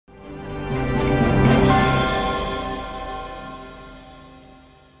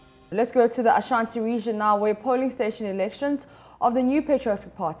Let's go to the Ashanti region now, where polling station elections of the new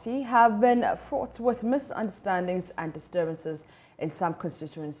Patriotic Party have been fraught with misunderstandings and disturbances in some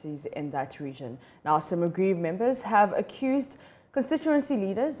constituencies in that region. Now, some aggrieved members have accused constituency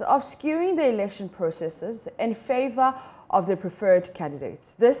leaders of skewing the election processes in favor of their preferred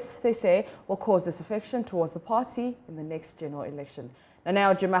candidates. This, they say, will cause disaffection towards the party in the next general election.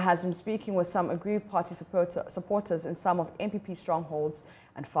 Now, Jima has been speaking with some aggrieved party supporters in some of NPP strongholds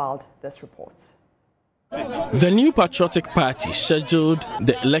and filed this report. The new Patriotic Party scheduled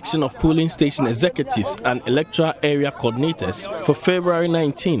the election of polling station executives and electoral area coordinators for February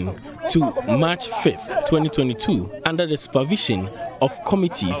 19 to March 5, 2022, under the supervision of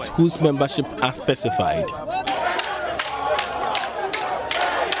committees whose membership are specified.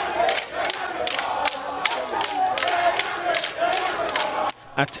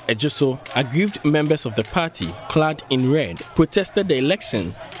 At Ejuso, aggrieved members of the party, clad in red, protested the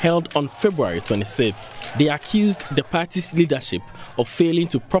election held on February 26th. They accused the party's leadership of failing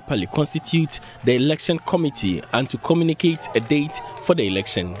to properly constitute the election committee and to communicate a date for the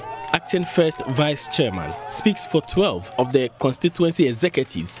election. Acting First Vice Chairman speaks for 12 of the constituency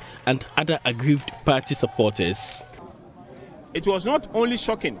executives and other aggrieved party supporters. It was not only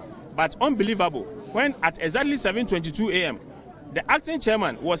shocking but unbelievable when at exactly 7:22 a.m. the acting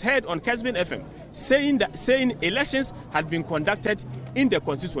chairman was heard on Kesbin FM saying elections had been conducted in the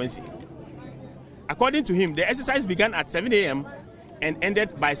constituency. According to him, the exercise began at 7 a.m. and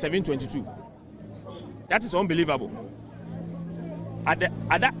ended by 7:22. That is unbelievable. At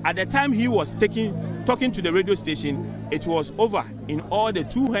the time he was talking to the radio station, it was over in all the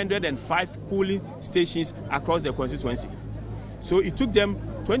 205 polling stations across the constituency. So it took them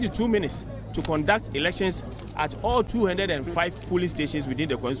 22 minutes to conduct elections at all 205 polling stations within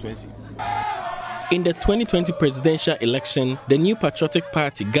the constituency. In the 2020 presidential election, the new Patriotic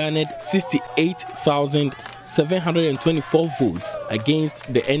Party garnered 68,724 votes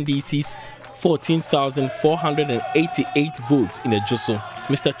against the NDC's 14,488 votes in the Ejuso.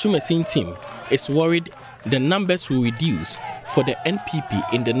 Mr. Chumesin Tim is worried the numbers will reduce for the NPP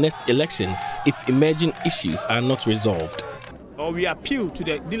in the next election if emerging issues are not resolved. We appeal to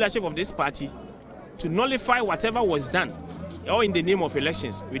the leadership of this party to nullify whatever was done or in the name of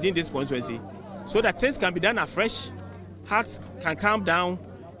elections within this constituency so that things can be done afresh, hearts can calm down,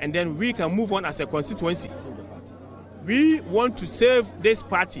 and then we can move on as a constituency. We want to save this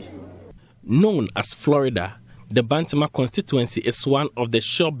party. Known as Florida, the Bantama constituency is one of the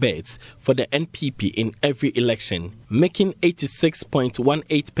sure bets for the NPP in every election, making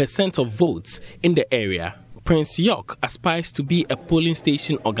 86.18% of votes in the area. Prince York aspires to be a polling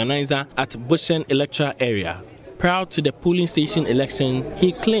station organizer at Bushen electoral area. Prior to the polling station election,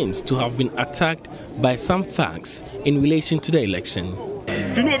 he claims to have been attacked by some thugs in relation to the election.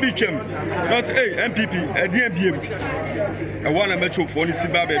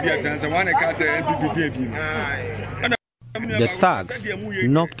 The thugs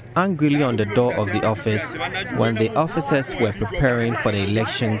knocked angrily on the door of the office when the officers were preparing for the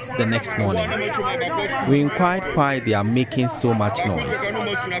elections the next morning. We inquired why they are making so much noise.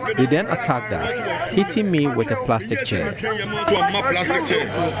 They then attacked us, hitting me with a plastic chair.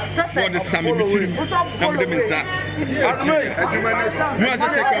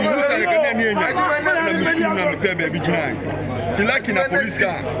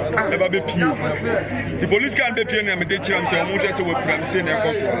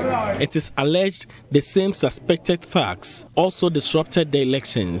 It is alleged the same suspected thugs also disrupted the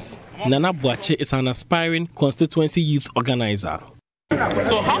elections. Nana Boache is an aspiring constituency youth organizer.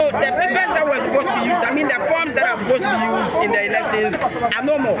 So how the papers that were supposed to be used, the forms that are supposed to be used in the elections are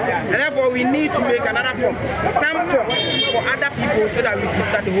no more. And therefore we need to make another form, some form for other people so that we can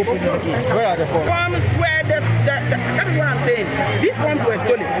start the whole process again. Where are the forms? Forms where that is what I'm saying. These forms were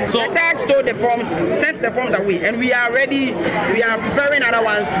stolen. So the tax stole the forms, sent the forms away, and we are ready, we are preparing other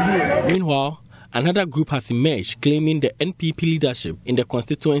ones to do. Meanwhile, another group has emerged claiming the NPP leadership in the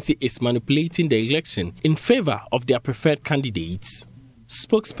constituency is manipulating the election in favor of their preferred candidates.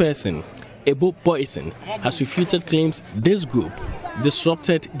 Spokesperson Ebo Boyson has refuted claims this group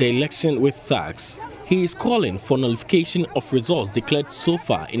disrupted the election with thugs. He is calling for nullification of results declared so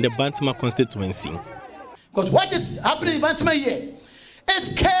far in the Bantama constituency. Because what is happening in Bantama here,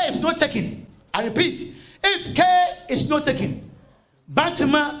 if K is not taken, I repeat, if K is not taken,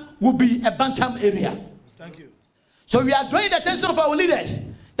 Bantama will be a Bantam area. Thank you. So we are drawing the attention of our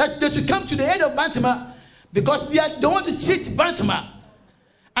leaders that they should come to the aid of Bantama because they want to cheat Bantama.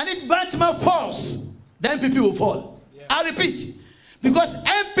 And if Bantama falls, the NPP will fall. Yeah. I repeat, because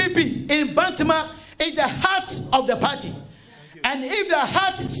NPP in Bantama is the heart of the party. And if the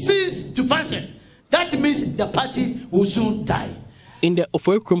heart ceases to function, that means the party will soon die. In the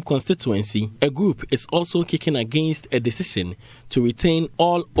Ofoekrom constituency, a group is also kicking against a decision to retain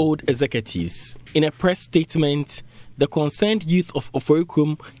all old executives. In a press statement, the concerned youth of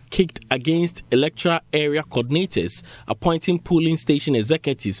Ofoekrom kicked against electoral area coordinators appointing polling station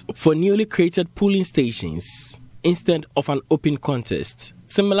executives for newly created polling stations instead of an open contest.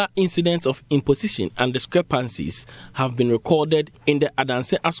 Similar incidents of imposition and discrepancies have been recorded in the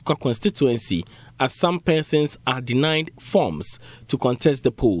Adanse Asuka constituency as some persons are denied forms to contest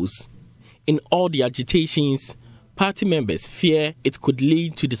the polls. In all the agitations, party members fear it could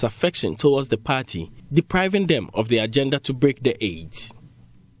lead to disaffection towards the party, depriving them of the agenda to break the age.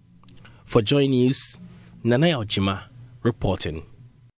 For JoyNews, Nana Ojima reporting.